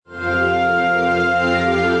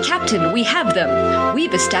Captain, we have them.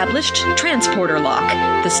 We've established Transporter Lock,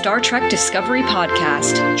 the Star Trek Discovery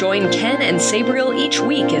podcast. Join Ken and Sabriel each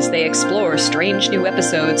week as they explore strange new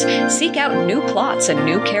episodes, seek out new plots and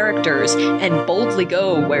new characters, and boldly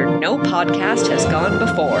go where no podcast has gone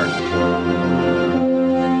before.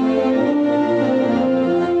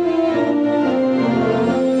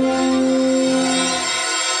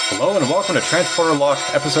 Hello and welcome to Transporter Lock,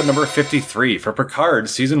 episode number 53 for Picard,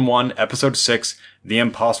 season 1, episode 6, The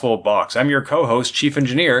Impossible Box. I'm your co-host, Chief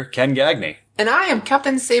Engineer, Ken Gagney. And I am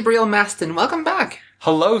Captain Sabriel Maston. Welcome back.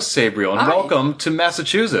 Hello, Sabriel, and Hi. Welcome to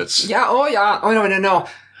Massachusetts. Yeah, oh,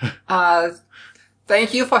 no.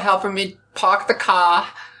 Thank you for helping me park the car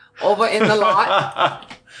over in the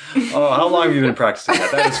lot. Oh, how long have you been practicing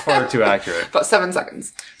that? That is far too accurate. About 7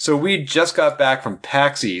 seconds. So we just got back from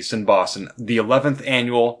PAX East in Boston, the 11th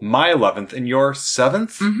annual, my 11th, and your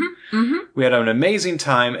 7th? We had an amazing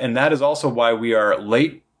time, and that is also why we are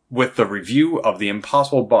late with the review of The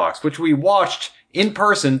Impossible Box, which we watched in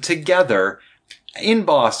person together in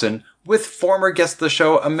Boston with former guest of the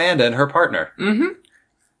show, Amanda, and her partner.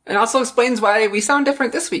 And also explains why we sound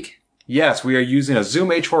different this week. Yes, we are using a Zoom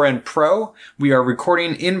H4n Pro. We are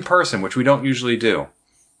recording in person, which we don't usually do.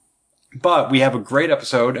 But we have a great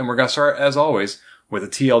episode, and we're going to start, as always, with a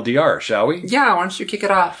TLDR, shall we? Yeah, why don't you kick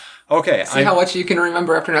it off? Okay. See how much you can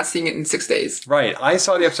remember after not seeing it in 6 days. Right. I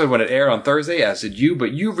saw the episode when it aired on Thursday, as did you,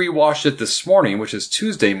 but you rewatched it this morning, which is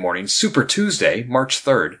Tuesday morning, Super Tuesday, March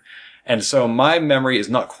 3rd. And so my memory is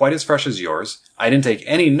not quite as fresh as yours. I didn't take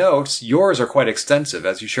any notes. Yours are quite extensive,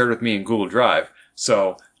 as you shared with me in Google Drive.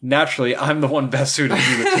 So naturally, I'm the one best suited to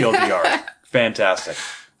do the TLDR. Fantastic.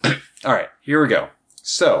 All right, here we go.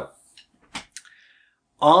 So,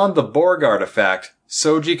 on the Borg artifact,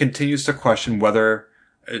 Soji continues to question whether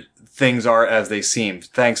things are as they seem,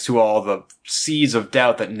 thanks to all the seeds of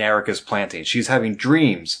doubt that Narek is planting. She's having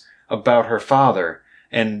dreams about her father,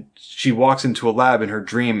 and she walks into a lab in her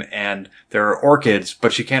dream, and there are orchids,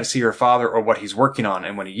 but she can't see her father or what he's working on,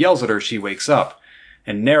 and when he yells at her, she wakes up.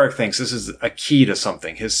 And Narek thinks this is a key to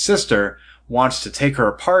something. His sister wants to take her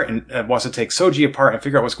apart and wants to take Soji apart and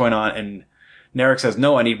figure out what's going on. And Narek says,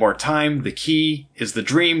 no, I need more time. The key is the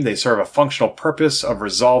dream. They serve a functional purpose of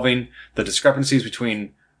resolving the discrepancies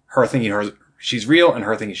between her thinking she's real and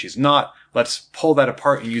her thinking she's not. Let's pull that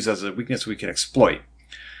apart and use it as a weakness we can exploit.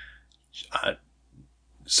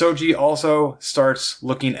 Soji also starts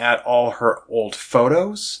looking at all her old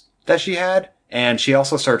photos that she had. And she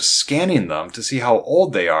also starts scanning them to see how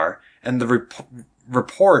old they are. And the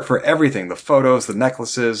report for everything, the photos, the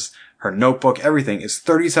necklaces, her notebook, everything is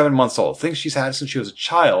 37 months old. Things she's had since she was a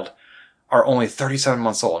child are only 37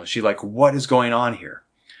 months old. And she's like, what is going on here?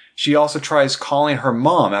 She also tries calling her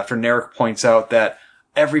mom after Narek points out that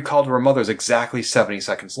every call to her mother is exactly 70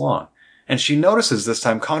 seconds long. And she notices this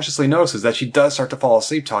time, consciously notices that she does start to fall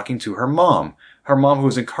asleep talking to her mom who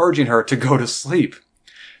is encouraging her to go to sleep.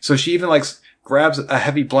 So she even grabs a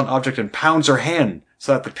heavy blunt object and pounds her hand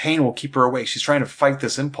so that the pain will keep her awake. She's trying to fight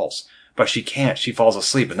this impulse, but she can't. She falls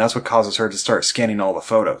asleep, and that's what causes her to start scanning all the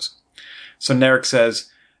photos. So Narek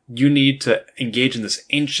says, you need to engage in this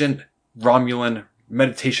ancient Romulan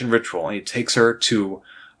meditation ritual, and he takes her to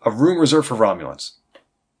a room reserved for Romulans.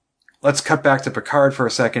 Let's cut back to Picard for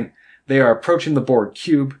a second. They are approaching the Borg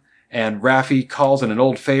cube, and Raffi calls in an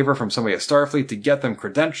old favor from somebody at Starfleet to get them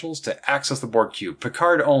credentials to access the Borg cube.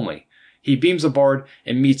 Picard only. He beams aboard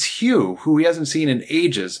and meets Hugh, who he hasn't seen in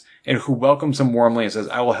ages, and who welcomes him warmly and says,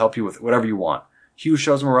 I will help you with whatever you want. Hugh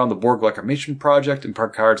shows him around the Borg Reclamation Project, and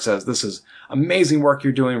Picard says, this is amazing work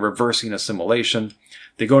you're doing, reversing assimilation.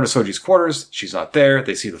 They go into Soji's quarters. She's not there.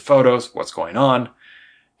 They see the photos, what's going on.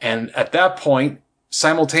 And at that point,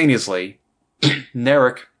 simultaneously,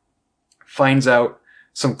 Narek finds out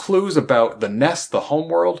some clues about the nest, the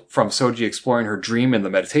homeworld, from Soji exploring her dream in the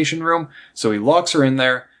meditation room. So he locks her in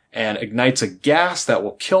there and ignites a gas that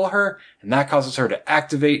will kill her, and that causes her to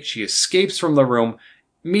activate. She escapes from the room,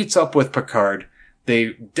 meets up with Picard.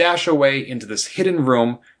 They dash away into this hidden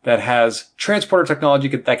room that has transporter technology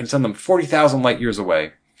that can send them 40,000 light years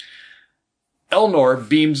away. Elnor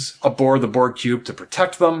beams aboard the Borg cube to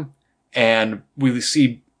protect them, and we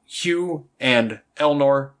see Hugh and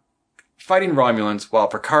Elnor fighting Romulans while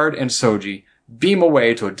Picard and Soji beam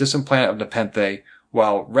away to a distant planet of Nepenthe,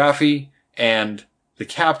 while Raffi and the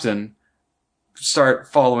captain start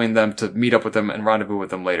following them to meet up with them and rendezvous with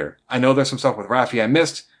them later. I know there's some stuff with Raffi I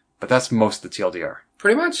missed, but that's most of the TLDR.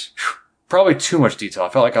 Pretty much. Probably too much detail. I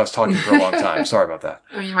felt like I was talking for a long time. Sorry about that.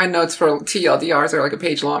 I mean, my notes for TLDRs are like a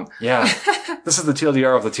page long. Yeah. This is the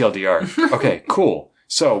TLDR of the TLDR. Okay, cool.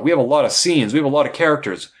 So we have a lot of scenes. We have a lot of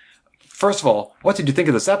characters. first of all, what did you think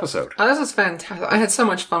of this episode? This was fantastic. I had so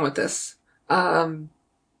much fun with this.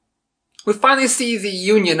 We finally see the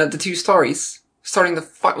union of the two stories starting to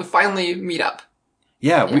we finally meet up.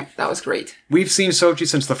 Yeah, that was great. We've seen Soji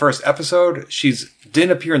since the first episode.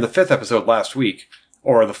 Didn't appear in the 5th episode last week.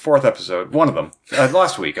 Or the 4th episode. One of them.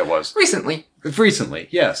 Last week it was. Recently,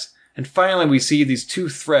 yes. And finally we see these two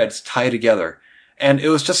threads tie together. And it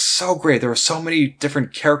was just so great. There were so many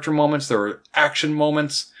different character moments. There were action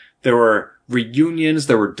moments. There were reunions.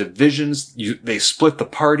 There were divisions. They split the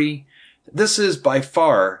party. This is by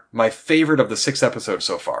far my favorite of the 6 episodes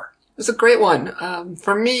so far. It's a great one.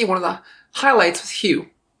 For me, one of the highlights was Hugh.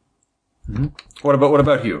 Mm-hmm. What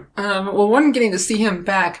about Hugh? Well, one, getting to see him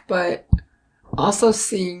back, but also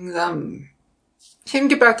seeing him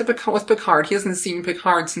get back to with Picard. He hasn't seen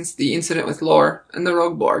Picard since the incident with Lore and the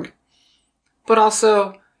Rogue Borg. But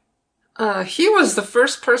also, he was the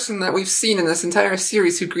first person that we've seen in this entire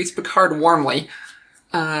series who greets Picard warmly,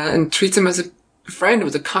 and treats him as a friend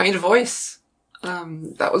with a kind voice.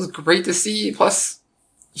 That was great to see. Plus,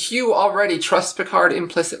 Hugh already trusts Picard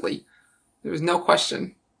implicitly. There was no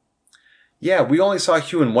question. Yeah, we only saw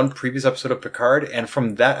Hugh in one previous episode of Picard, and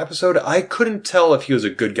from that episode, I couldn't tell if he was a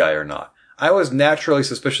good guy or not. I was naturally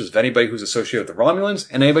suspicious of anybody who's associated with the Romulans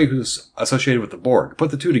and anybody who's associated with the Borg. Put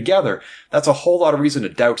the two together, that's a whole lot of reason to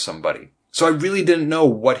doubt somebody. So I really didn't know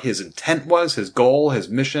what his intent was, his goal, his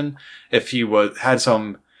mission, if he had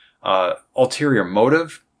some ulterior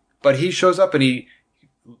motive. But he shows up and he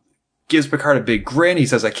gives Picard a big grin. He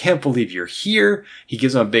says, "I can't believe you're here." He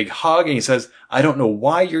gives him a big hug and he says, "I don't know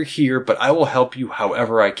why you're here, but I will help you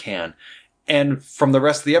however I can." And from the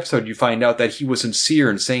rest of the episode, you find out that he was sincere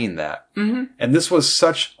in saying that. Mm-hmm. And this was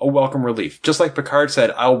such a welcome relief. Just like Picard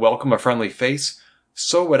said, "I'll welcome a friendly face,"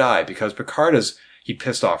 so would I, because Picard he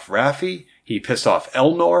pissed off Raffi, he pissed off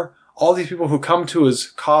Elnor, all these people who come to his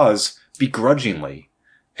cause begrudgingly.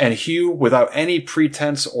 And Hugh, without any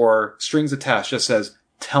pretense or strings attached, just says,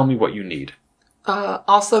 "Tell me what you need."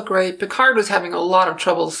 Also great. Picard was having a lot of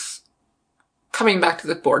troubles coming back to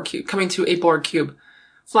the Borg cube, coming to a Borg cube.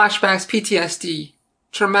 Flashbacks, PTSD,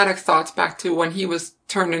 traumatic thoughts back to when he was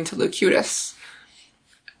turned into Locutus.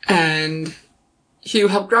 And Hugh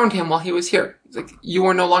helped ground him while he was here. He's like, "You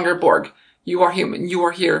are no longer Borg. You are human. You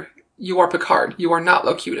are here. You are Picard. You are not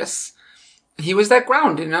Locutus." And he was that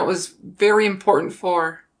ground, and that was very important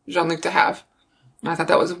for Jean-Luc to have. And I thought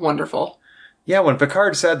that was wonderful. Yeah, when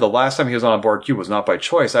Picard said the last time he was on a Borg cube was not by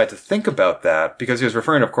choice, I had to think about that, because he was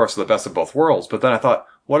referring, of course, to the best of both worlds. But then I thought,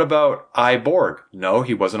 what about I, Borg? No,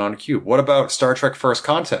 he wasn't on a cube. What about Star Trek First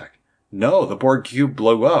Contact? No, the Borg cube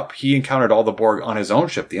blew up. He encountered all the Borg on his own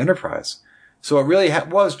ship, the Enterprise. So it really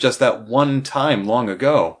was just that one time long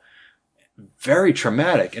ago. Very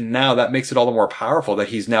traumatic, and now that makes it all the more powerful that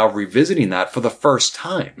he's now revisiting that for the first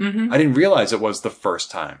time. Mm-hmm. I didn't realize it was the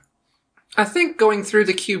first time. I think going through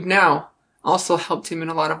the cube now also helped him in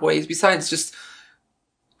a lot of ways, besides just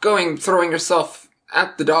throwing yourself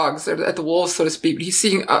at the dogs, or at the wolves, so to speak. But he's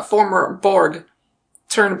seeing a former Borg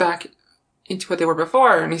turn back into what they were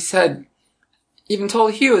before, and he said, even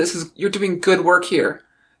told Hugh, you're doing good work here.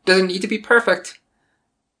 Doesn't need to be perfect.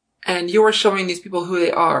 And you are showing these people who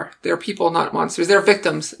they are. They're people, not monsters. They're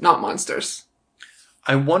victims, not monsters.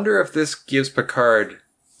 I wonder if this gives Picard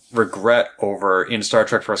regret over, in Star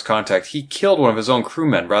Trek First Contact, he killed one of his own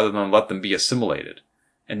crewmen rather than let them be assimilated.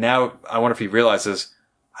 And now I wonder if he realizes,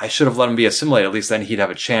 I should have let him be assimilated. At least then he'd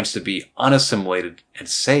have a chance to be unassimilated and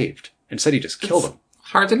saved. Instead, he just killed him.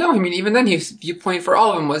 Hard to know. I mean, even then, his viewpoint for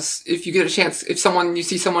all of them was, if you get a chance, if you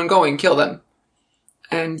see someone going, kill them.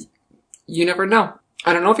 And you never know.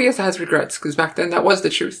 I don't know if he has regrets, because back then that was the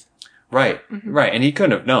truth. Right, mm-hmm. Right. And he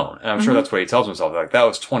couldn't have known. And I'm sure that's what he tells himself. Like, that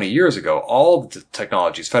was 20 years ago. All the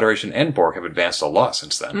technologies, Federation and Borg, have advanced a lot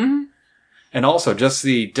since then. Mm-hmm. And also, just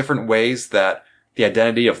the different ways that the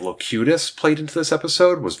identity of Locutus played into this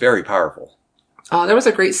episode was very powerful. There was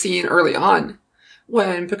a great scene early on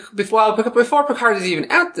when, before Picard is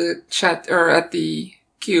even at the chat, or at the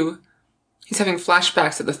cube, he's having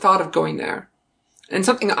flashbacks at the thought of going there. And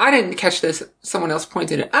something I didn't catch this, someone else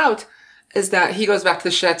pointed it out, is that he goes back to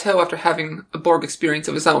the chateau after having a Borg experience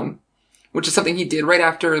of his own, which is something he did right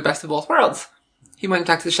after the Best of Both Worlds. He went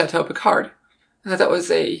back to the Chateau Picard. I thought that was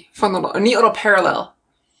a neat little parallel.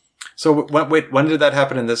 So, when did that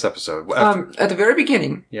happen in this episode? At the very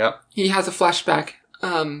beginning. Yeah. He has a flashback.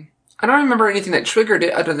 I don't remember anything that triggered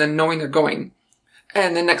it other than knowing they're going.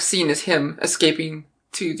 And the next scene is him escaping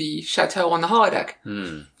to the chateau on the holodeck.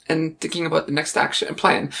 And thinking about the next action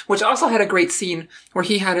plan, which also had a great scene where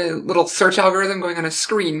he had a little search algorithm going on a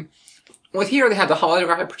screen. With here, they have the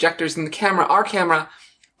holographic projectors and our camera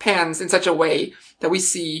pans in such a way that we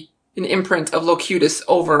see an imprint of Locutus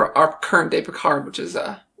over our current day Picard, which is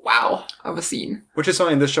a wow of a scene. Which is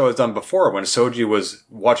something this show has done before when Soji was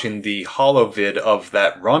watching the holovid of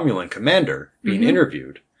that Romulan commander being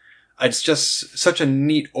interviewed. It's just such a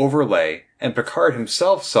neat overlay, and Picard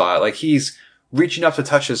himself saw it. Like, he's reaching up to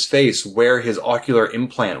touch his face where his ocular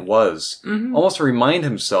implant was, almost to remind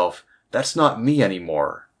himself, that's not me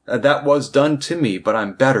anymore. That was done to me, but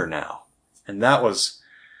I'm better now. And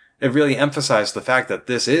it really emphasized the fact that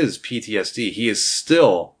this is PTSD. He is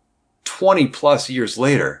still, 20 plus years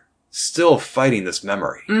later, still fighting this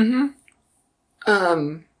memory.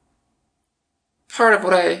 Part of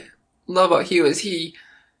what I love about Hugh is he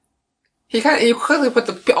quickly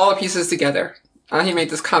put all the pieces together. He made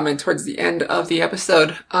this comment towards the end of the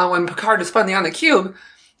episode, when Picard is finally on the cube,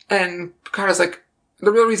 and Picard is like,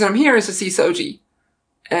 the real reason I'm here is to see Soji.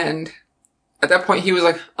 And at that point he was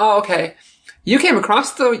like, oh, okay. You came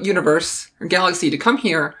across the universe or galaxy to come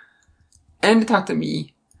here and to talk to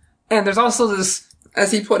me. And there's also this,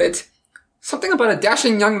 as he put it, something about a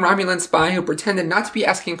dashing young Romulan spy who pretended not to be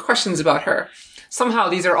asking questions about her. Somehow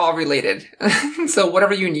these are all related. So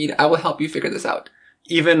whatever you need, I will help you figure this out.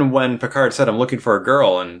 Even when Picard said, I'm looking for a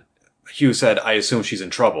girl, and Hugh said, I assume she's in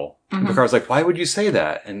trouble. And Picard's like, why would you say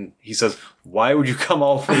that? And he says, why would you come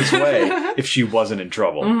all this way if she wasn't in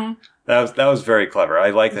trouble? That was very clever. I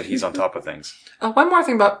like that he's on top of things. One more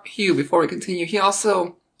thing about Hugh before we continue. He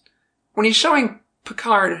also, when he's showing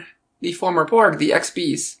Picard the former Borg, the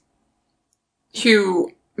XBs,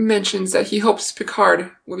 Hugh mentions that he hopes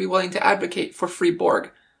Picard will be willing to advocate for free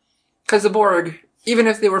Borg. Because the Borg, even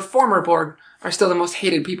if they were former Borg, are still the most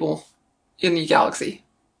hated people in the galaxy.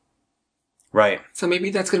 Right. So maybe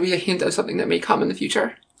that's going to be a hint of something that may come in the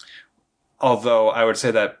future. Although I would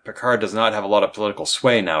say that Picard does not have a lot of political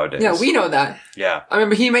sway nowadays. Yeah, we know that. Yeah. I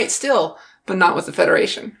remember he might still, but not with the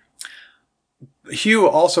Federation. Hugh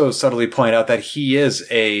also subtly pointed out that he is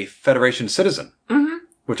a Federation citizen,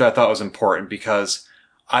 which I thought was important because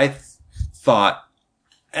I thought,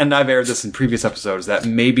 and I've aired this in previous episodes, that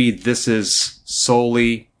maybe this is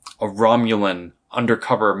solely a Romulan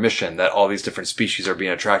undercover mission that all these different species are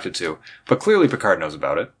being attracted to. But clearly Picard knows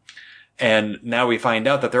about it. And now we find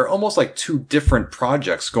out that there are almost like two different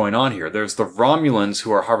projects going on here. There's the Romulans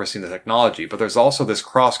who are harvesting the technology, but there's also this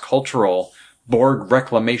cross-cultural Borg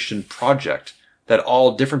reclamation project that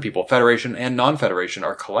all different people, Federation and non-Federation,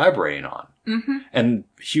 are collaborating on. And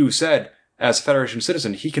Hugh said, as a Federation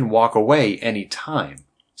citizen, he can walk away any time.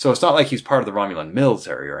 So it's not like he's part of the Romulan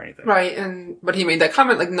military or anything. Right, but he made that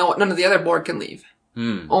comment like, no, none of the other Borg can leave.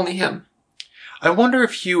 Only him. I wonder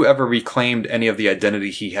if Hugh ever reclaimed any of the identity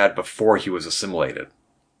he had before he was assimilated.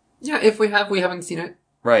 Yeah, if we haven't seen it.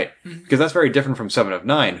 Right. Because that's very different from Seven of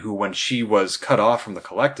Nine, who when she was cut off from the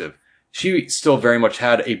collective, she still very much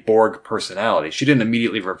had a Borg personality. She didn't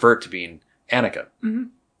immediately revert to being Anakin.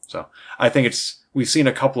 So I think we've seen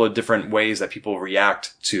a couple of different ways that people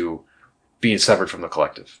react to being severed from the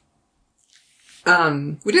collective.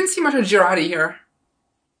 We didn't see much of Jurati here.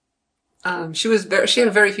 She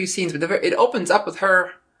had very few scenes, but it opens up with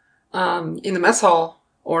her, in the mess hall,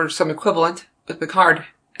 or some equivalent, with Picard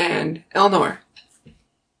and Elnor.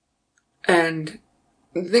 And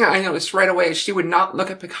the thing I noticed right away is she would not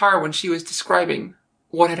look at Picard when she was describing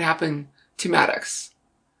what had happened to Maddox.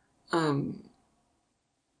 I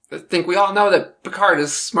think we all know that Picard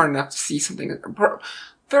is smart enough to see something,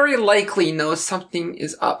 very likely knows something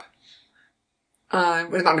is up.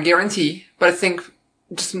 It's not a guarantee, but I think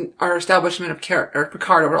just our establishment of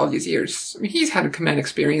Picard over all these years, I mean, he's had a command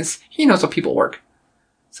experience. He knows how people work.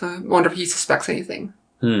 So I wonder if he suspects anything.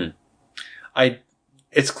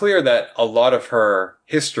 It's clear that a lot of her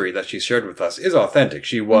history that she shared with us is authentic.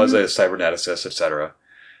 She was a cyberneticist, etc.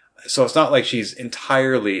 So it's not like she's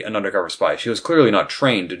entirely an undercover spy. She was clearly not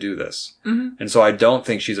trained to do this. And so I don't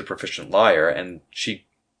think she's a proficient liar. And she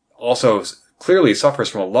also clearly suffers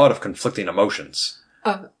from a lot of conflicting emotions.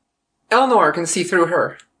 Elnor can see through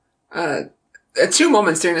her. At two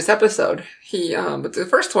moments during this episode. But the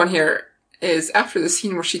first one here is after the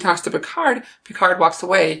scene where she talks to Picard. Picard walks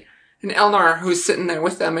away, and Elnor, who's sitting there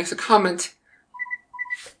with them, makes a comment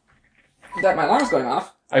that my alarm's going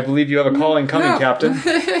off. I believe you have a call incoming, Captain.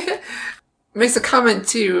 Makes a comment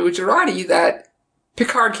to Jurati that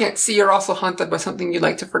Picard can't see you're also haunted by something you'd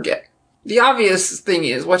like to forget. The obvious thing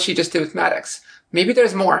is what she just did with Maddox. Maybe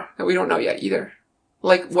there's more that we don't know yet either.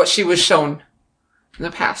 Like what she was shown in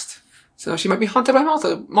the past. So she might be haunted by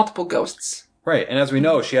multiple ghosts. Right, and as we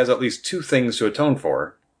know, she has at least two things to atone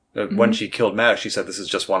for. When she killed Maddox, she said this is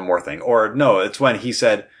just one more thing. Or no, it's when he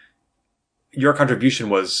said, your contribution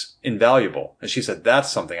was invaluable. And she said,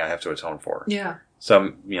 that's something I have to atone for. Yeah.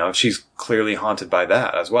 So, she's clearly haunted by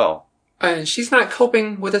that as well. And she's not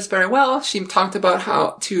coping with this very well. She talked about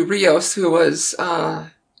how to Rios, who was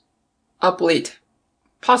up late,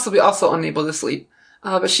 possibly also unable to sleep.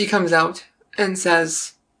 But she comes out and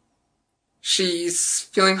says she's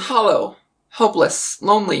feeling hollow, hopeless,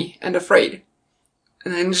 lonely, and afraid.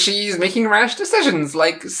 And then she's making rash decisions,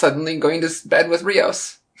 like suddenly going to bed with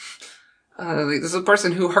Rios. This is a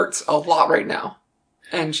person who hurts a lot right now.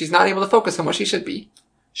 And she's not able to focus on what she should be.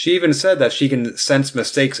 She even said that she can sense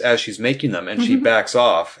mistakes as she's making them, and she backs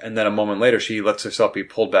off, and then a moment later she lets herself be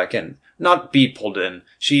pulled back in. Not be pulled in,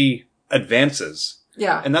 she advances.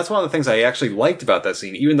 Yeah. And that's one of the things I actually liked about that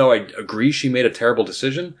scene. Even though I agree she made a terrible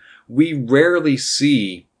decision, we rarely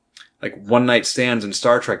see one-night stands in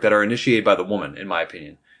Star Trek that are initiated by the woman, in my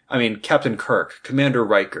opinion. I mean, Captain Kirk, Commander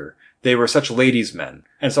Riker, they were such ladies' men.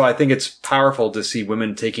 And so I think it's powerful to see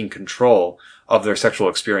women taking control of their sexual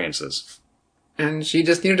experiences. And she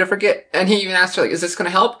just needed to forget. And he even asked her, is this going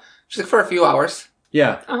to help? She's like, for a few hours.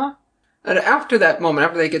 Yeah. Uh-huh. And after that moment,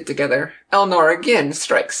 after they get together, Elnor again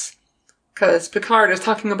strikes. Because Picard is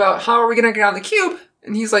talking about, how are we going to get on the cube?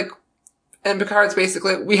 And he's like, and Picard's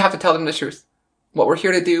basically, we have to tell them the truth. What we're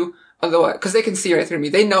here to do. Otherwise, because they can see right through me.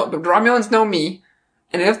 They know, but Romulans know me.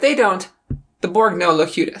 And if they don't, the Borg know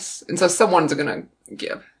Locutus. And so someone's going to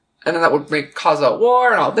give. And then that would cause a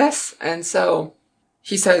war and all this. And so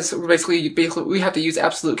he says, basically, we have to use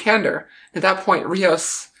absolute candor. At that point,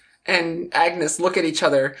 Rios and Agnes look at each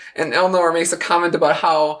other, and Elnor makes a comment about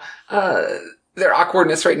how their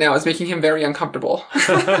awkwardness right now is making him very uncomfortable.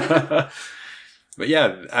 But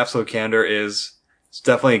yeah, absolute candor is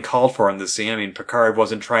definitely called for in this scene. I mean, Picard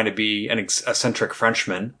wasn't trying to be an eccentric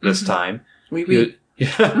Frenchman this time. Oui. He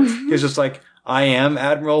was just like, I am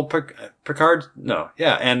Admiral Picard. No,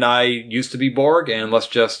 yeah, and I used to be Borg, and let's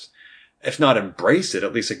just, if not embrace it,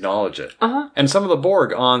 at least acknowledge it. Uh-huh. And some of the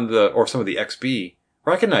Borg or some of the XB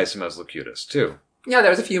recognized him as Locutus, too. Yeah,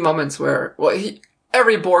 there was a few moments where,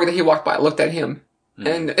 every Borg that he walked by looked at him.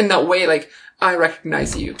 And in that way, like, I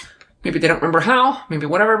recognize you. Maybe they don't remember how, maybe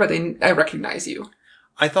whatever, but I recognize you.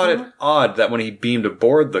 I thought it odd that when he beamed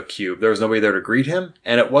aboard the cube, there was nobody there to greet him,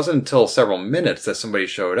 and it wasn't until several minutes that somebody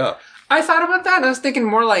showed up. I thought about that, and I was thinking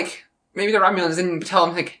more like, maybe the Romulans didn't tell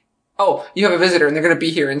him, like, oh, you have a visitor, and they're going to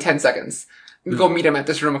be here in 10 seconds. Go meet him at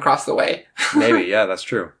this room across the way. Maybe, yeah, that's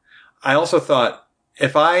true. I also thought,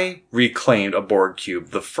 if I reclaimed a Borg cube,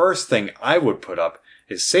 the first thing I would put up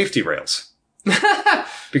is safety rails.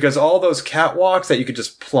 Because all those catwalks that you could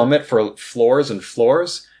just plummet for floors and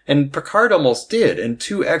floors, and Picard almost did, and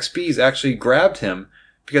 2 XBs actually grabbed him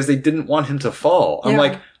because they didn't want him to fall. I'm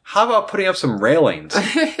like, how about putting up some railings?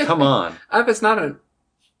 Come on. If it's not a...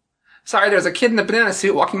 Sorry, there's a kid in a banana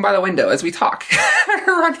suit walking by the window as we talk.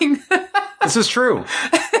 Running. This is true.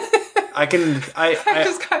 I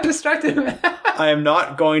just got distracted. I am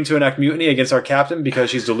not going to enact mutiny against our captain because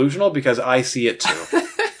she's delusional, because I see it too.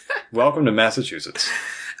 Welcome to Massachusetts.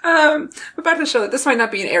 We're about to show that this might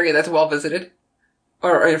not be an area that's well visited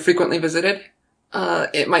or frequently visited.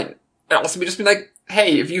 It might also be just be like,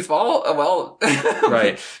 hey, if you fall, well,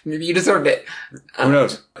 right. Maybe you deserved it. Who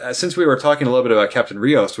knows? Since we were talking a little bit about Captain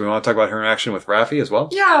Rios, do we want to talk about her interaction with Raffi as well?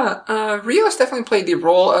 Yeah, Rios definitely played the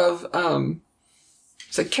role of,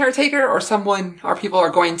 it's a caretaker or someone our people are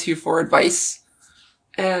going to for advice.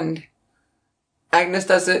 And Agnes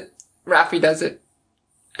does it. Raffi does it.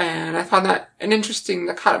 And I found that an interesting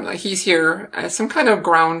dichotomy. Like, he's here as some kind of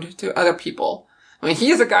ground to other people. I mean,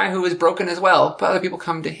 he is a guy who is broken as well, but other people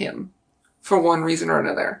come to him for one reason or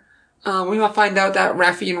another. We will find out that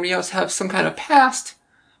Raffi and Rios have some kind of past,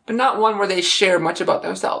 but not one where they share much about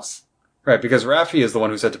themselves. Right, because Raffi is the one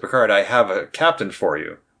who said to Picard, I have a captain for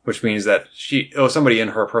you, which means that it was somebody in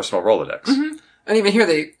her personal Rolodex. Mm-hmm. And even here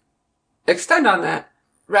they extend on that.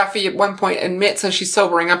 Raffi at one point admits as she's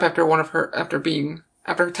sobering up after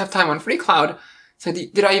after a tough time on Free Cloud, said,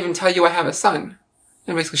 did I even tell you I have a son?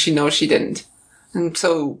 And basically she knows she didn't. And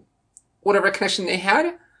so, whatever connection they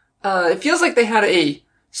had, it feels like they had a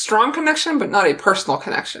strong connection, but not a personal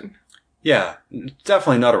connection. Yeah,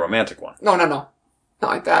 definitely not a romantic one. No. Not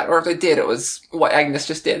like that. Or if they did, it was what Agnes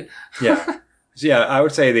just did. Yeah. So yeah, I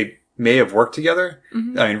would say they may have worked together.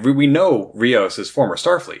 Mm-hmm. I mean, we know Rios is former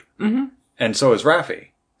Starfleet. Mm-hmm. And so is Raffi.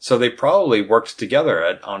 So they probably worked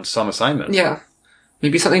together on some assignment. Yeah.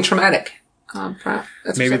 Maybe something traumatic.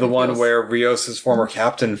 Maybe the one where Rios' former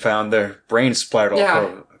captain found their brains splattered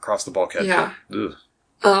all across the bulkhead. Yeah. But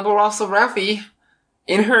also Raffi,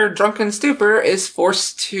 in her drunken stupor, is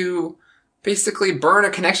forced to basically burn a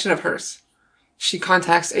connection of hers. She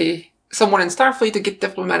contacts someone in Starfleet to get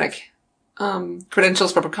diplomatic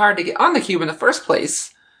credentials for Picard to get on the cube in the first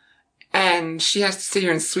place. and she has to sit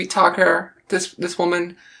here and sweet talk her, this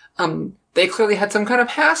woman. They clearly had some kind of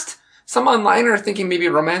past. Some online are thinking maybe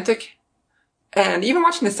romantic. And even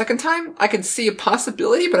watching the second time, I could see a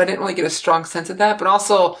possibility, but I didn't really get a strong sense of that. But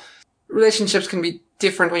also, relationships can be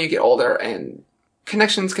different when you get older, and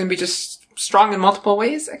connections can be just strong in multiple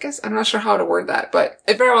ways, I guess. I'm not sure how to word that, but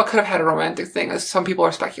it very well could have had a romantic thing, as some people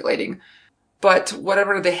are speculating. But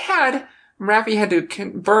whatever they had, Raffi had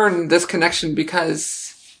to burn this connection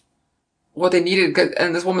because what they needed,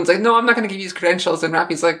 and this woman's like, no, I'm not going to give you these credentials. And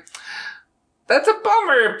Raffi's like, that's a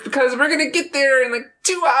bummer, because we're going to get there in like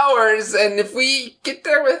 2 hours, and if we get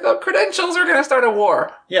there without credentials, we're going to start a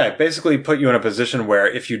war. Yeah, it basically put you in a position where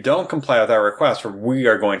if you don't comply with our request, we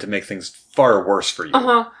are going to make things far worse for you.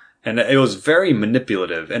 Uh-huh. And it was very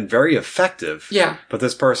manipulative and very effective. Yeah. But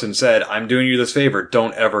this person said, I'm doing you this favor,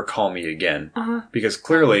 don't ever call me again. Uh-huh. Because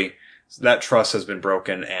clearly, that trust has been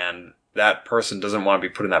broken, and that person doesn't want to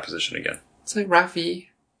be put in that position again. It's like Raffi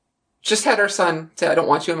just had her son say, I don't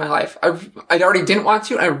want you in my life. I already didn't want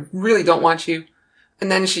you. I really don't want you.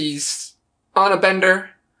 And then she's on a bender.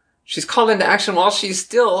 She's called into action while she's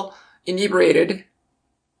still inebriated.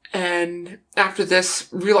 And after this,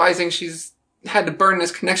 realizing she's had to burn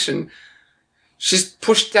this connection, she's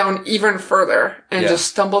pushed down even further and just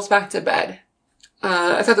stumbles back to bed.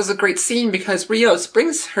 I thought this was a great scene because Rios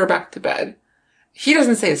brings her back to bed. He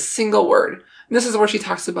doesn't say a single word. And this is where she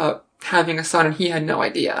talks about having a son and he had no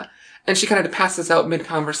idea. And she kind of passes out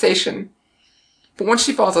mid-conversation. But once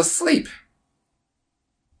she falls asleep,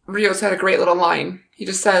 Rios had a great little line. He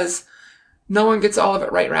just says, no one gets all of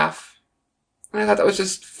it right, Raph. And I thought that was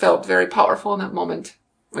just felt very powerful in that moment.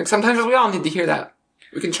 Like, sometimes we all need to hear that.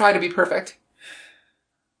 We can try to be perfect.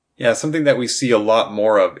 Yeah, something that we see a lot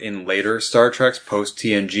more of in later Star Treks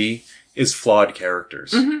post-TNG is flawed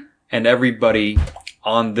characters. Mm-hmm. And everybody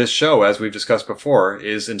on this show, as we've discussed before,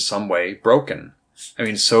 is in some way broken. I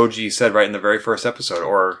mean, Soji said right in the very first episode,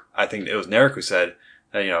 or I think it was Narek who said,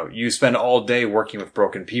 that, you spend all day working with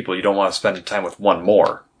broken people. You don't want to spend time with one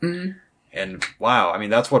more. Mm-hmm. And wow, I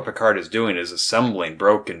mean, that's what Picard is doing, is assembling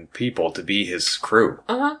broken people to be his crew.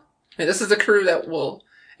 Uh-huh. And this is a crew that will,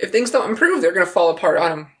 if things don't improve, they're going to fall apart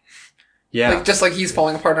on him. Yeah. Just like he's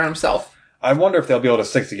falling apart on himself. I wonder if they'll be able to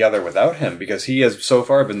stick together without him, because he has so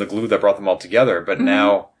far been the glue that brought them all together. But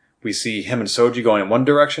now we see him and Soji going in one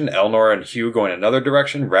direction, Elnor and Hugh going another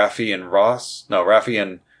direction, Raffi and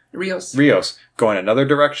Rios going another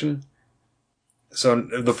direction. So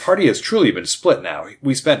the party has truly been split now.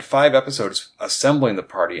 We spent 5 episodes assembling the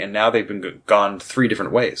party, and now they've been gone 3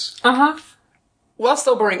 different ways. Uh-huh. While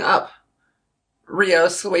sobering up,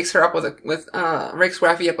 Rios wakes her up wakes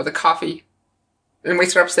Raffi up with a coffee. And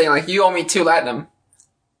wakes her up saying, like, you owe me 2 latinum.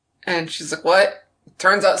 And she's like, what?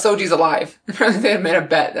 Turns out Soji's alive. They had made a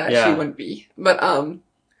bet that she wouldn't be. But,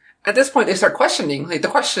 at this point they start questioning. Like, the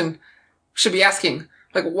question should be asking,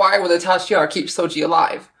 like, why would the Tal Shiar keep Soji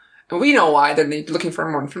alive? And we know why. They're looking for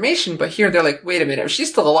more information. But here they're like, wait a minute. If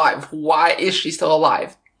she's still alive, why is she still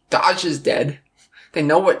alive? Dodge is dead. They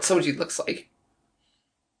know what Soji looks like.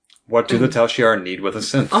 What do the Tal Shiar need with a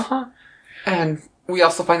synth? Uh-huh. And we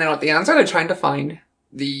also find out the answer. They're trying to find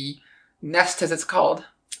the nest, as it's called.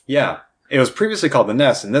 Yeah. It was previously called the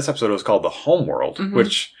Nest. In this episode, it was called the Homeworld,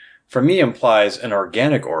 which for me implies an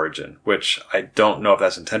organic origin, which I don't know if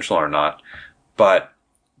that's intentional or not. But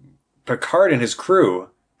Picard and his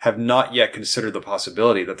crew have not yet considered the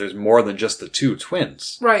possibility that there's more than just the 2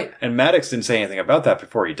 twins. Right. And Maddox didn't say anything about that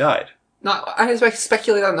before he died. I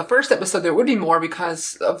speculated on the first episode there would be more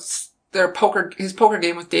because of his poker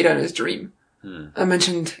game with Data in his dream. I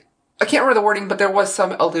mentioned, I can't remember the wording, but there was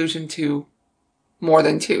some allusion to more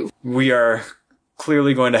than 2. We are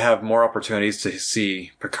clearly going to have more opportunities to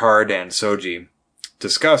see Picard and Soji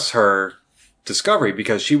discuss her discovery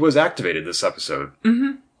because she was activated this episode.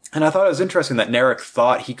 Mm-hmm. And I thought it was interesting that Narek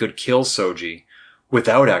thought he could kill Soji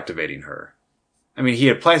without activating her. I mean, he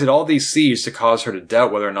had planted all these seeds to cause her to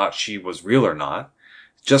doubt whether or not she was real or not,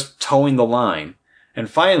 just towing the line. And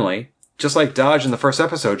finally, just like Dodge in the first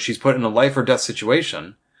episode, she's put in a life or death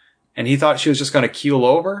situation, and he thought she was just going to keel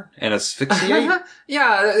over and asphyxiate?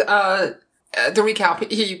 To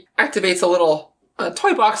recap, he activates a little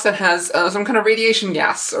toy box that has some kind of radiation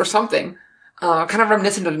gas or something, kind of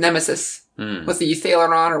reminiscent of Nemesis with the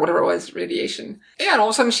Thalaron or whatever it was, radiation. Yeah, and all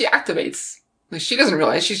of a sudden she activates. Like, she doesn't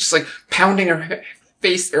realize. She's just like pounding her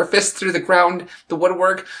fist through the ground, the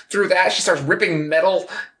woodwork. Through that, she starts ripping metal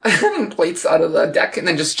plates out of the deck and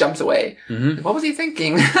then just jumps away. Mm-hmm. What was he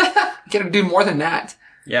thinking? Gotta do more than that.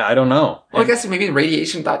 Yeah, I don't know. Well, I guess maybe the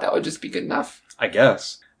radiation thought that would just be good enough. I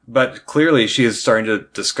guess. But clearly she is starting to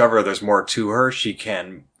discover there's more to her. She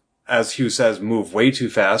can as Hugh says, move way too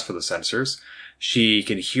fast for the sensors. She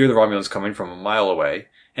can hear the Romulans coming from a mile away,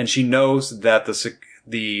 and she knows that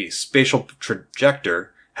the spatial trajector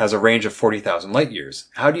has a range of 40,000 light years.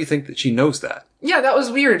 How do you think that she knows that? Yeah, that was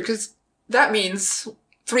weird, because that means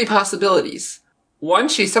 3 possibilities. One,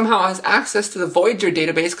 she somehow has access to the Voyager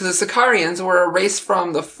database, because the Sicarians were erased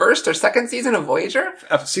from the 1st or 2nd season of Voyager.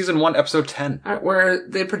 Season 1, episode 10. Where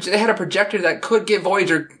they had a projector that could give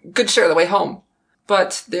Voyager a good share of the way home.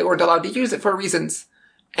 But they weren't allowed to use it for reasons.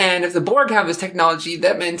 And if the Borg have this technology,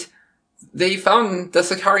 that meant they found the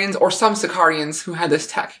Sicarians, or some Sicarians, who had this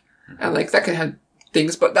tech. And that could have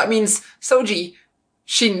things, but that means Soji,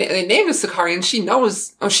 they named the Sicarian, she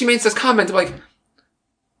knows, she makes this comment,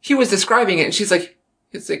 he was describing it, and she's like,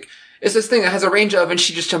 it's this thing that has a range of, and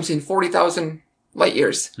she just jumps in 40,000 light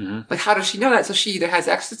years. Mm-hmm. How does she know that? So she either has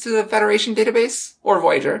access to the Federation database, or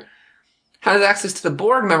Voyager, has access to the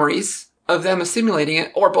Borg memories of them assimilating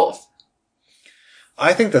it, or both.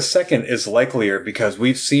 I think the second is likelier because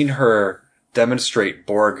we've seen her demonstrate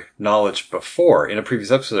Borg knowledge before. In a previous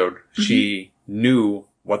episode, mm-hmm. She knew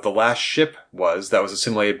what the last ship was that was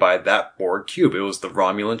assimilated by that Borg cube. It was the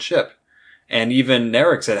Romulan ship. And even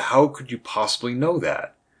Narek said, how could you possibly know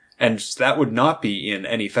that? And that would not be in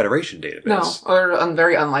any Federation database. No, or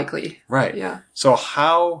very unlikely. Right. Yeah. So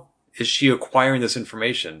how is she acquiring this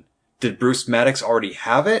information? Did Bruce Maddox already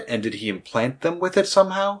have it? And did he implant them with it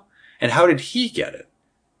somehow? And how did he get it?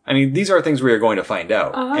 I mean, these are things we are going to find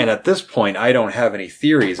out. Uh-huh. And at this point, I don't have any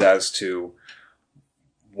theories as to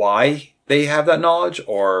why they have that knowledge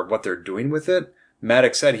or what they're doing with it.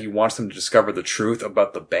 Maddox said he wants them to discover the truth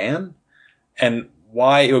about the ban, and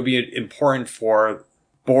why it would be important for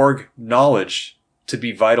Borg knowledge to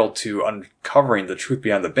be vital to uncovering the truth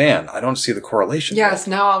beyond the ban. I don't see the correlation. Yes,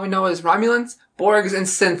 now all we know is Romulans, Borgs, and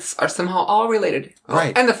synths are somehow all related.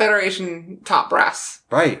 Right. And the Federation top brass.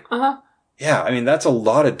 Right. Uh-huh. Yeah, I mean, that's a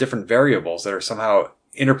lot of different variables that are somehow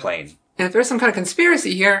interplaying. And if there's some kind of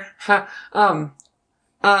conspiracy here,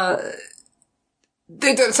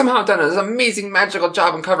 they somehow done this amazing magical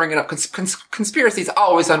job in covering it up. Conspiracies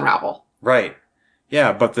always unravel. Right.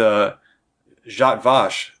 Yeah, but the Zhat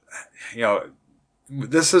Vash,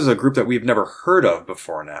 this is a group that we've never heard of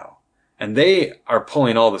before now. And they are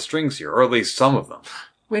pulling all the strings here, or at least some of them.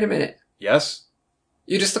 Wait a minute. Yes?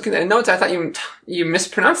 You're just looking at the notes. I thought you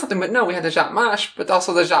mispronounced something, but no, we had the Zhat Mash, but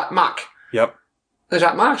also the Zhat Mak. Yep. The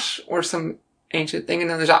Zhat Mash were some ancient thing, and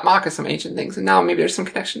then the Zhat Mak is some ancient things, and now maybe there's some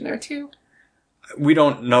connection there too. We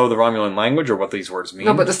don't know the Romulan language or what these words mean.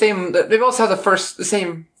 No, but they both have the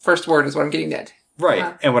same first word is what I'm getting at.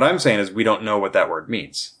 Right. And what I'm saying is we don't know what that word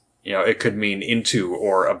means. It could mean into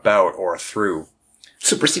or about or through.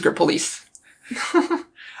 Super secret police.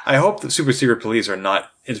 I hope the super secret police are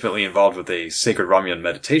not intimately involved with a sacred Romulan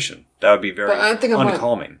meditation. That would be very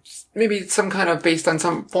uncalming. Maybe some kind of based on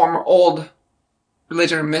some former old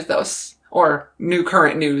religion or mythos, or new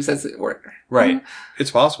current news, as it were. Right.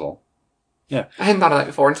 It's possible. Yeah. I hadn't thought of that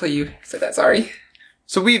before until you said that, sorry.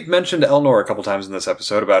 So we've mentioned Elnor a couple times in this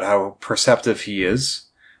episode about how perceptive he is,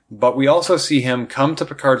 but we also see him come to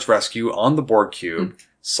Picard's rescue on the Borg cube,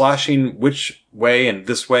 slashing which way and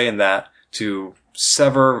this way and that to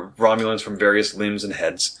sever Romulans from various limbs and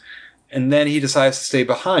heads. And then he decides to stay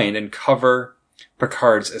behind and cover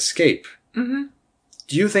Picard's escape. Mm-hmm.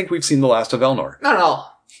 Do you think we've seen the last of Elnor? Not at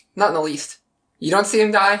all. Not in the least. You don't see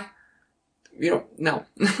him die. You don't, no.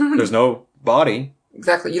 There's no body.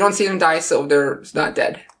 Exactly. You don't see him die, so they're not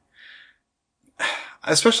dead.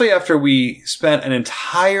 Especially after we spent an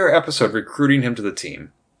entire episode recruiting him to the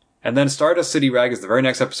team. And then Stardust City Rag is the very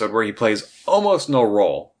next episode where he plays almost no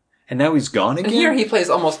role. And now he's gone again? And here he plays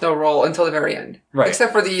almost no role until the very end. Right.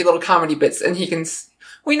 Except for the little comedy bits, and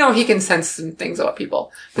we know he can sense some things about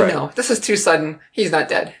people. But right. No, this is too sudden. He's not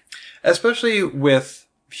dead. Especially with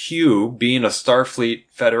Hugh being a Starfleet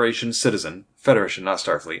Federation citizen. Federation, not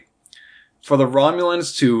Starfleet. For the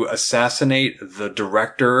Romulans to assassinate the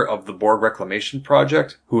director of the Borg Reclamation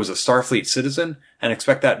Project, who was a Starfleet citizen, and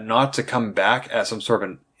expect that not to come back as some sort of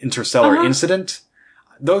an interstellar incident,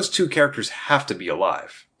 those two characters have to be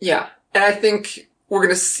alive. Yeah. And I think we're going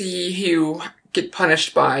to see Hugh get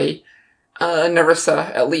punished by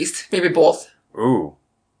Narissa, at least. Maybe both. Ooh.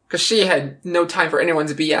 Because she had no time for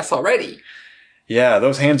anyone's BS already. Yeah,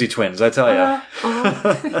 those Handsy twins, I tell ya.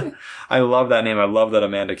 I love that name. I love that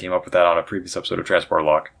Amanda came up with that on a previous episode of Transport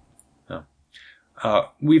Lock. Yeah.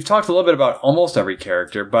 We've talked a little bit about almost every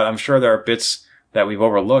character, but I'm sure there are bits that we've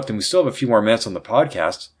overlooked, and we still have a few more minutes on the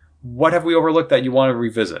podcast. What have we overlooked that you want to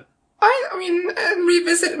revisit? I mean,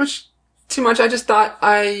 revisit much too much. I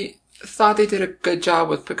thought they did a good job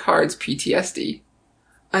with Picard's PTSD.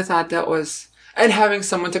 I thought that was, and having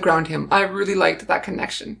someone to ground him. I really liked that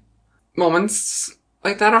connection. Moments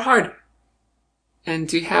like that are hard. And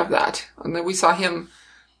to have that. And then we saw him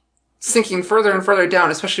sinking further and further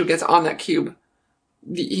down, especially when he gets on that cube.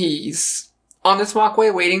 He's on this walkway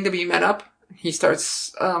waiting to be met up. He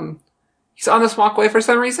starts, he's on this walkway for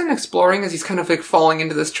some reason, exploring as he's kind of like falling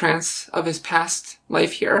into this trance of his past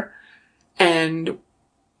life here. And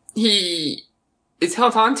he is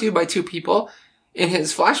held on to by two people. In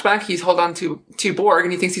his flashback, he's held on to Borg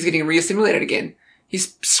and he thinks he's getting re-assimilated again.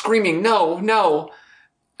 He's screaming, no, no.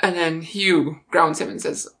 And then Hugh grounds him and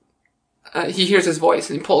says, he hears his voice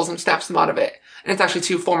and he pulls him, snaps him out of it. And it's actually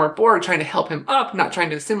two former Borg trying to help him up, not trying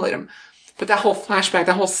to assimilate him. But that whole flashback,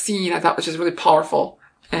 that whole scene, I thought was just really powerful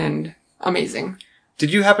and amazing.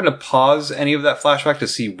 Did you happen to pause any of that flashback to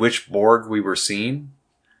see which Borg we were seeing?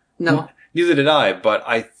 No. Neither did I, but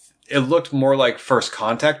it looked more like First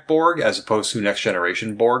Contact Borg as opposed to Next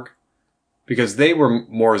Generation Borg. Because they were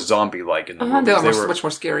more zombie-like in the movies. They were much more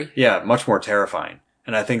scary. Yeah, much more terrifying.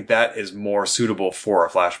 And I think that is more suitable for a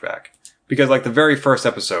flashback. Because like the very first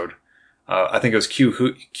episode, I think it was Q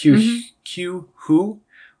Who,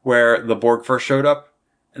 where the Borg first showed up.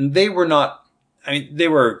 And they were not, I mean, they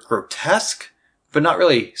were grotesque, but not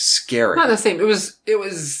really scary. Not the same. It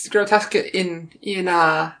was grotesque in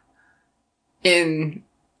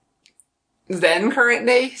then current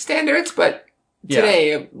day standards, but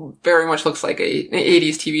today it very much looks like an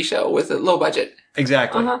 80s TV show with a low budget.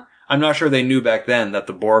 Exactly. I'm not sure they knew back then that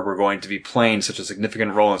the Borg were going to be playing such a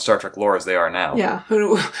significant role in Star Trek lore as they are now. Yeah.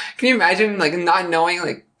 Can you imagine, like, not knowing,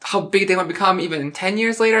 like, how big they would become even 10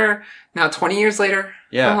 years later, now 20 years later?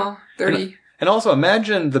 Yeah. 30. And also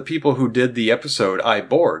imagine the people who did the episode I,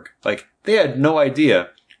 Borg. Like, they had no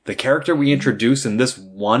idea the character we introduced in this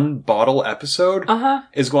one bottle episode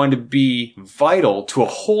is going to be vital to a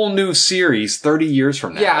whole new series 30 years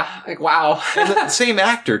from now. Yeah. Like, wow. And the same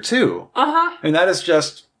actor, too. I mean, that is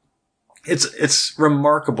just... It's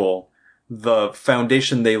remarkable the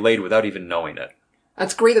foundation they laid without even knowing it.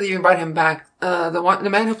 That's great that they even brought him back. The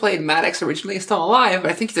man who played Maddox originally is still alive,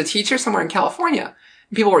 but I think he's a teacher somewhere in California.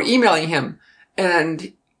 And people were emailing him,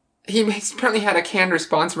 and he apparently had a canned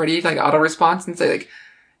response ready, like auto response, and say like,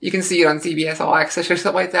 "You can see it on CBS All Access" or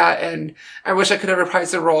something like that. And I wish I could have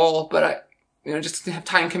reprised the role, but just have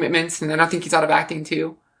time commitments, and I don't think he's out of acting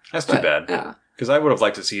too. That's too bad. Yeah. Because I would have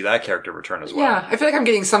liked to see that character return as well. Yeah, I feel like I'm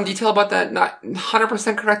getting some detail about that, not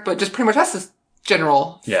 100% correct, but just pretty much that's the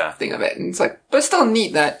general thing of it. And it's like, but it's still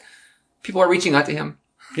neat that people are reaching out to him.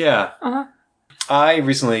 Yeah. I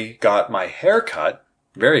recently got my hair cut.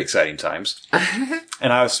 Very exciting times.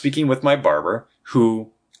 And I was speaking with my barber, who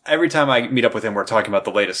every time I meet up with him, we're talking about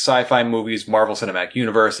the latest sci-fi movies, Marvel Cinematic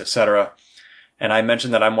Universe, etc. And I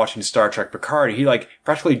mentioned that I'm watching Star Trek Picard. He like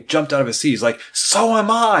practically jumped out of his seat. He's like, "So am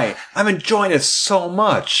I. I'm enjoying it so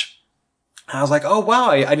much." And I was like, "Oh wow,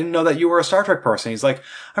 I didn't know that you were a Star Trek person." He's like,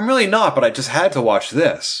 "I'm really not, but I just had to watch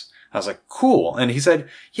this." I was like, "Cool." And he said,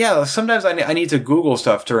 "Yeah, sometimes I need to Google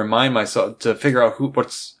stuff to remind myself to figure out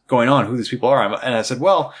what's going on, who these people are." And I said,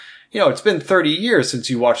 "Well, it's been 30 years since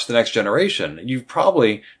you watched The Next Generation. You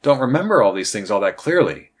probably don't remember all these things all that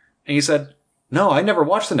clearly." And he said, "No, I never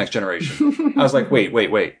watched The Next Generation." I was like,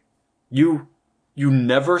 wait. You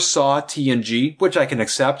never saw TNG, which I can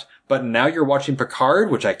accept, but now you're watching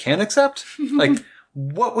Picard, which I can't accept? Like,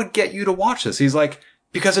 what would get you to watch this? He's like,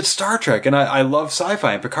 because it's Star Trek and I love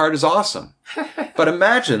sci-fi and Picard is awesome. But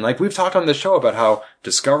imagine, like we've talked on this show about how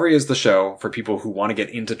Discovery is the show for people who want to get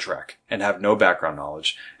into Trek and have no background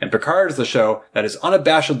knowledge. And Picard is the show that is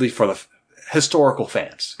unabashedly for the historical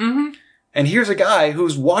fans. And here's a guy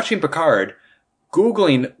who's watching Picard,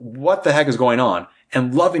 Googling what the heck is going on,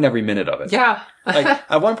 and loving every minute of it. Yeah. Like,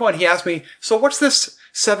 at one point he asked me, "So what's this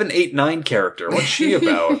 789 character? What's she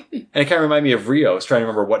about?" And it kind of reminded me of Rio. I was trying to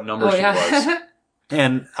remember what number she was.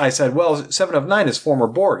 And I said, "Well, 7 of 9 is former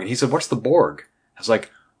Borg." And he said, "What's the Borg?" I was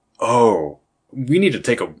like, "Oh, we need to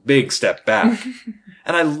take a big step back."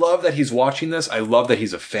 And I love that he's watching this. I love that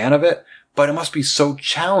he's a fan of it, but it must be so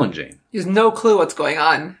challenging. He has no clue what's going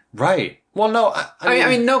on. Right. Well, no, I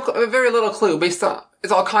mean, very little clue based on,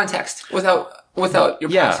 it's all context without your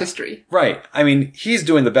past history. Right. I mean, he's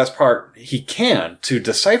doing the best part he can to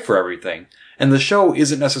decipher everything, and the show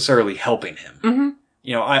isn't necessarily helping him.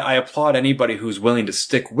 I applaud anybody who's willing to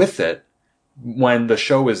stick with it when the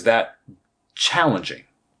show is that challenging.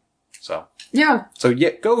 So. Yeah. So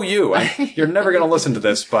go you. You're never going to listen to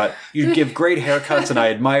this, but you give great haircuts and I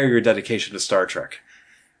admire your dedication to Star Trek.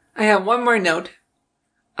 I have one more note.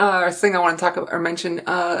 Thing I want to talk about or mention.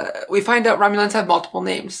 We find out Romulans have multiple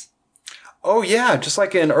names. Oh yeah. Just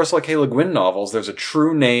like in Ursula K. Le Guin novels, there's a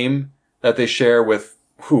true name that they share with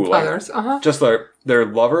Who? Like, others. Uh-huh. just their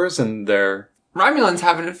lovers and their... Romulans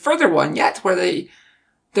have a further one yet, where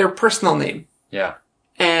their personal name. Yeah.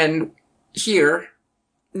 And here,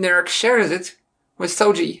 Narek shares it with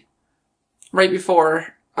Soji right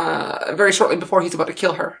before, very shortly before he's about to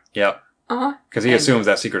kill her. Yep. Uh-huh. Because he assumes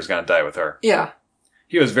that Seeker's going to die with her. Yeah.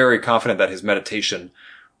 He was very confident that his meditation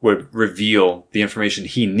would reveal the information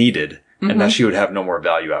he needed and that she would have no more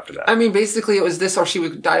value after that. I mean, basically it was this or she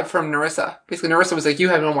would die from Narissa. Basically, Narissa was like, you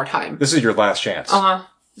have no more time. This is your last chance. Uh-huh.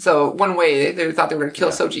 So, one way, they thought they were going to kill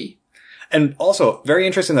Soji. And also, very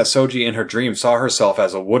interesting that Soji in her dream saw herself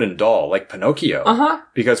as a wooden doll, like Pinocchio. Uh-huh.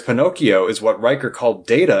 Because Pinocchio is what Riker called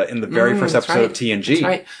Data in the very first episode of TNG. That's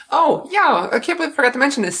right. Oh, yeah, I can't believe I forgot to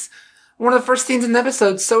mention this. One of the first scenes in the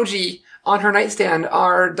episode, Soji, on her nightstand,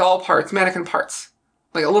 are doll parts, mannequin parts.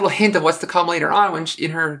 Like a little hint of what's to come later on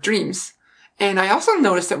in her dreams. And I also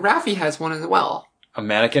noticed that Raffi has one as well. A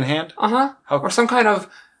mannequin hand? Uh-huh. How- Or some kind of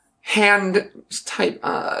hand type,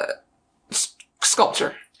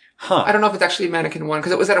 sculpture. Huh. I don't know if it's actually a mannequin one,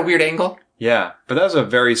 because it was at a weird angle. Yeah, but that was a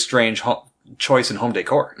very strange choice in home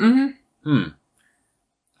decor. Mm-hmm.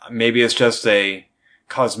 Maybe it's just a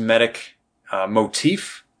cosmetic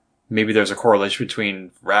motif. Maybe there's a correlation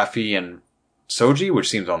between Raffi and Soji, which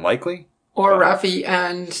seems unlikely. Or Raffi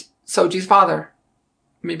and Soji's father.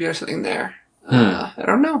 Maybe there's something there. I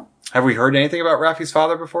don't know. Have we heard anything about Raffi's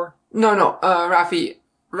father before? No.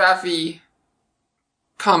 Raffi,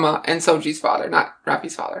 comma, and Soji's father, not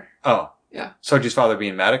Raffi's father. Oh. Yeah. Soji's father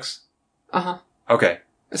being Maddox? Uh-huh. Okay.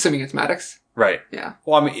 Assuming it's Maddox. Right. Yeah.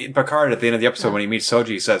 Well, I mean, Picard, at the end of the episode, when he meets Soji,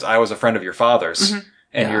 he says, I was a friend of your father's, and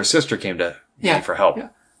Yeah. your sister came to Yeah. me for help. Yeah.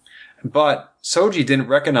 But Soji didn't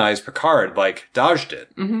recognize Picard like Daj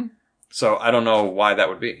did. Mm-hmm. So I don't know why that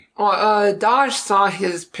would be. Well, Daj saw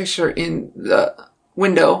his picture in the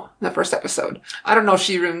window in the first episode. I don't know if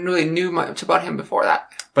she really knew much about him before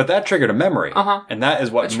that. But that triggered a memory. Uh-huh. And that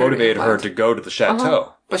is what That triggered motivated her implant. to go to the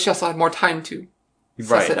chateau. But she also had more time to suss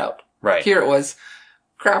Right. it out. Right. Here it was,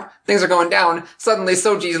 crap, things are going down. Suddenly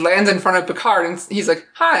Soji lands in front of Picard and he's like,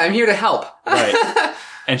 hi, I'm here to help. Right.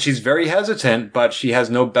 And she's very hesitant, but she has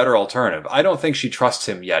no better alternative. I don't think she trusts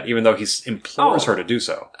him yet, even though he implores her to do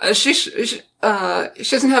so. She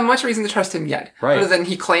doesn't have much reason to trust him yet. Right. Other than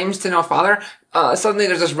he claims to know father. Suddenly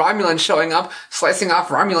there's this Romulan showing up, slicing off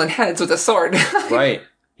Romulan heads with a sword. Right.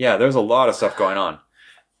 Yeah, there's a lot of stuff going on.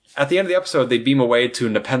 At the end of the episode, they beam away to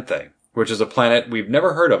Nepenthe, which is a planet we've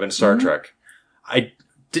never heard of in Star Trek.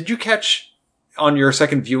 Did you catch on your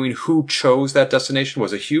second viewing who chose that destination?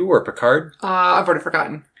 Was it Hugh or Picard? I've already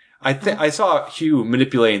forgotten. I saw Hugh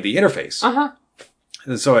manipulating the interface. Uh-huh.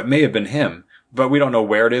 And so it may have been him, but we don't know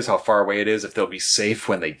where it is, how far away it is, if they'll be safe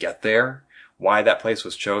when they get there, why that place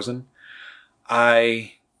was chosen.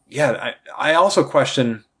 I also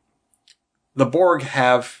question, the Borg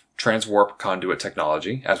have transwarp conduit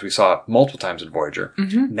technology, as we saw multiple times in Voyager.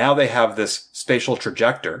 Mm-hmm. Now they have this spatial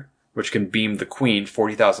trajector, which can beam the Queen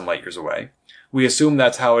 40,000 light years away. We assume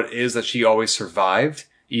that's how it is that she always survived,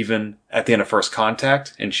 even at the end of First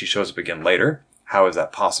Contact, and she shows up again later. How is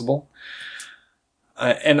that possible?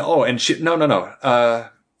 I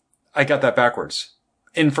got that backwards.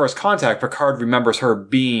 In First Contact, Picard remembers her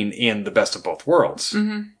being in the Best of Both Worlds.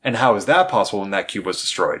 Mm-hmm. And how is that possible when that cube was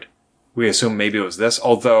destroyed? We assume maybe it was this,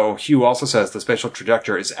 although Hugh also says the spatial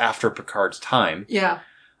trajector is after Picard's time. Yeah.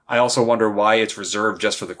 I also wonder why it's reserved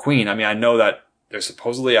just for the Queen. I mean, I know that there's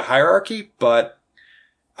supposedly a hierarchy, but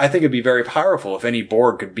I think it'd be very powerful if any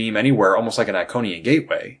Borg could beam anywhere, almost like an Iconian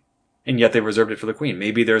gateway. And yet they reserved it for the Queen.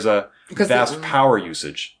 Maybe there's a vast power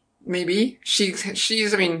usage. Maybe.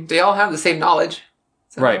 I mean, they all have the same knowledge.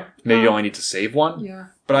 So, Right. Maybe you only need to save one. Yeah.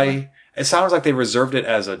 But it sounds like they reserved it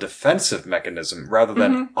as a defensive mechanism rather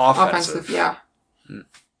than offensive. Yeah.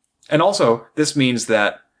 And also, this means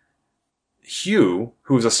that Hugh,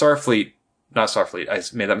 who's I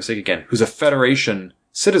made that mistake again, who's a Federation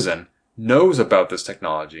citizen, knows about this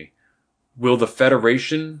technology. Will the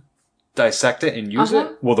Federation dissect it and use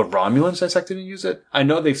it? Will the Romulans dissect it and use it? I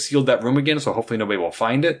know they've sealed that room again, so hopefully nobody will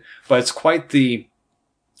find it, but it's quite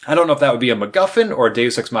I don't know if that would be a MacGuffin or a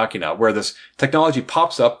Deus Ex Machina, where this technology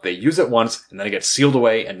pops up, they use it once, and then it gets sealed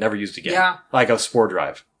away and never used again. Yeah. Like a spore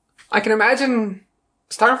drive. I can imagine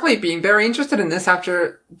Starfleet being very interested in this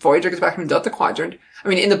after Voyager gets back from the Delta Quadrant. I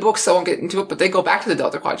mean, in the books, I won't get into it, but they go back to the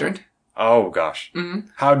Delta Quadrant. Oh, gosh.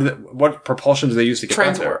 Mm-hmm. What propulsion do they use to get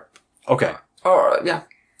back there? Okay. Yeah.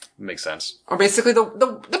 Makes sense. Or basically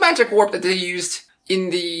the magic warp that they used in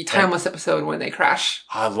the Timeless episode when they crash.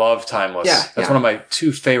 I love Timeless. Yeah, That's one of my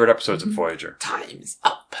 2 favorite episodes of Voyager. Time's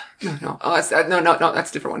up. No. Oh, that's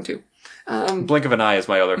a different one too. Blink of an Eye is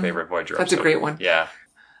my other favorite Voyager That's episode. a great one. Yeah.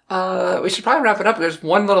 We should probably wrap it up. There's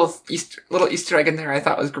one little Easter egg in there I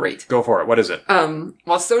thought was great. Go for it. What is it?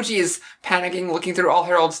 While Soji is panicking, looking through all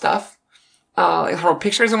her old stuff, like her old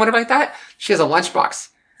pictures and whatever like that, she has a lunchbox.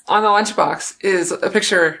 On the lunchbox is a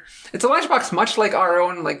picture. It's a lunchbox much like our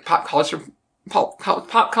own, like, pop culture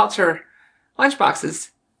lunchboxes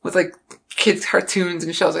with, like, kids' cartoons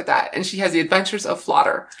and shows like that. And she has The Adventures of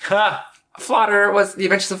Flodder. Ha! The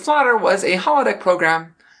Adventures of Flodder was a holodeck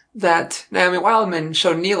program that Naomi Wildman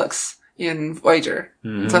showed Neelix in Voyager.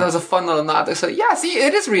 Mm-hmm. So that was a fun little nod. So yeah, see,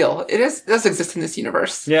 it is real. It does exist in this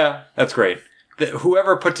universe. Yeah, that's great.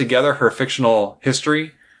 Whoever put together her fictional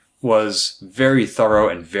history was very thorough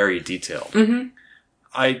and very detailed. Mm-hmm.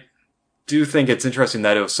 I do think it's interesting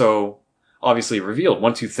that it was so obviously revealed.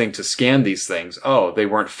 Once you think to scan these things, oh, they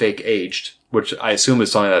weren't fake aged, which I assume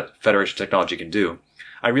is something that Federation technology can do.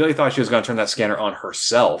 I really thought she was going to turn that scanner on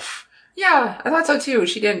herself. Yeah, I thought so too.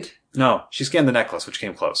 She didn't. No, she scanned the necklace, which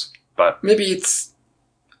came close. But maybe it's,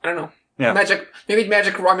 I don't know. Yeah. Maybe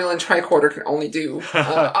magic Romulan tricorder can only do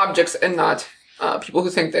objects and not people who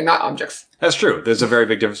think they're not objects. That's true. There's a very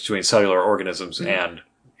big difference between cellular organisms and,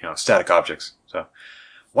 static objects. So,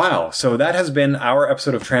 wow. So that has been our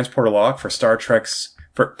episode of Transporter Lock for Star Trek's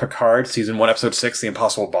Picard, Season 1, Episode 6, The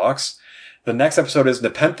Impossible Box. The next episode is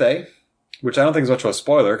Nepenthe, which I don't think is much of a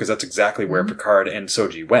spoiler because that's exactly where Picard and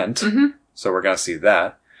Soji went. Mm-hmm. So we're going to see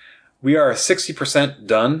that. We are 60%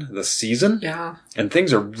 done the season. Yeah. And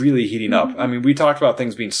things are really heating up. I mean, we talked about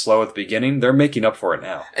things being slow at the beginning. They're making up for it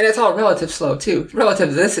now. And it's all relative slow, too. Relative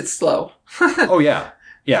to this, it's slow. Oh, yeah.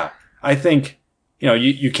 Yeah. I think,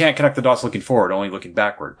 you can't connect the dots looking forward, only looking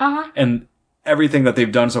backward. Uh-huh. And everything that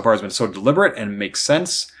they've done so far has been so deliberate and makes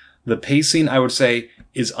sense. The pacing, I would say,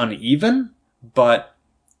 is uneven, but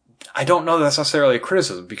I don't know that's necessarily a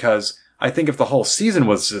criticism because I think if the whole season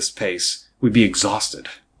was this pace, we'd be exhausted.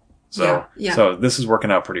 So, So this is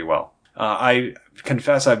working out pretty well. I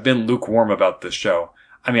confess I've been lukewarm about this show.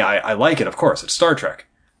 I mean, I like it, of course. It's Star Trek.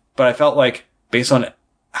 But I felt like, based on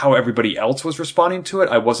how everybody else was responding to it,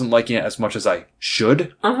 I wasn't liking it as much as I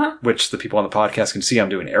should. Uh-huh. Which the people on the podcast can see I'm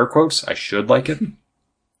doing air quotes. I should like it.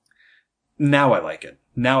 Now I like it.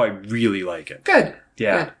 Now I really like it. Good.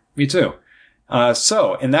 Yeah, Good. Me too.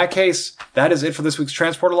 So, in that case, that is it for this week's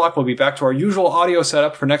Transporter Lock. We'll be back to our usual audio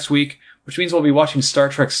setup for next week, which means we'll be watching Star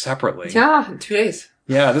Trek separately. Yeah, in 2 days.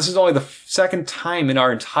 Yeah, this is only the second time in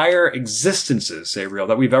our entire existences, Sabriel,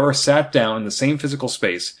 that we've ever sat down in the same physical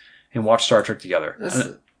space and watched Star Trek together.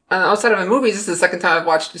 Outside of my movies, this is the second time I've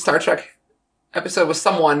watched a Star Trek episode with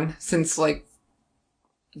someone since, like,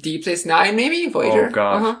 Deep Space Nine, maybe? Voyager? Oh,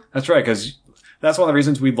 gosh. Uh-huh. That's right, because that's one of the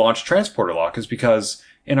reasons we launched Transporter Lock, is because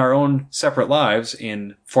in our own separate lives,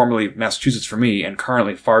 in formerly Massachusetts for me and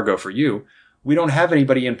currently Fargo for you, we don't have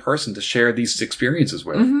anybody in person to share these experiences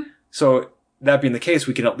with. Mm-hmm. So, that being the case,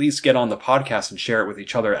 we can at least get on the podcast and share it with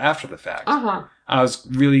each other after the fact. Uh-huh. I was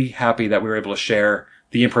really happy that we were able to share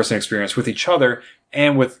the in-person experience with each other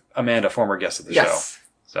and with Amanda, former guest of the show.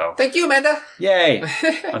 So, thank you, Amanda. Yay.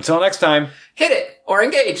 Until next time. Hit it or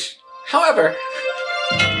engage. However.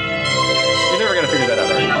 You're never going to figure that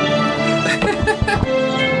out, are you?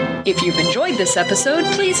 If you've enjoyed this episode,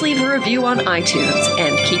 please leave a review on iTunes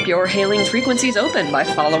and keep your hailing frequencies open by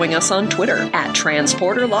following us on Twitter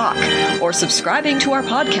 @TransporterLock or subscribing to our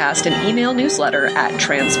podcast and email newsletter at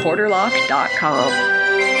transporterlock.com.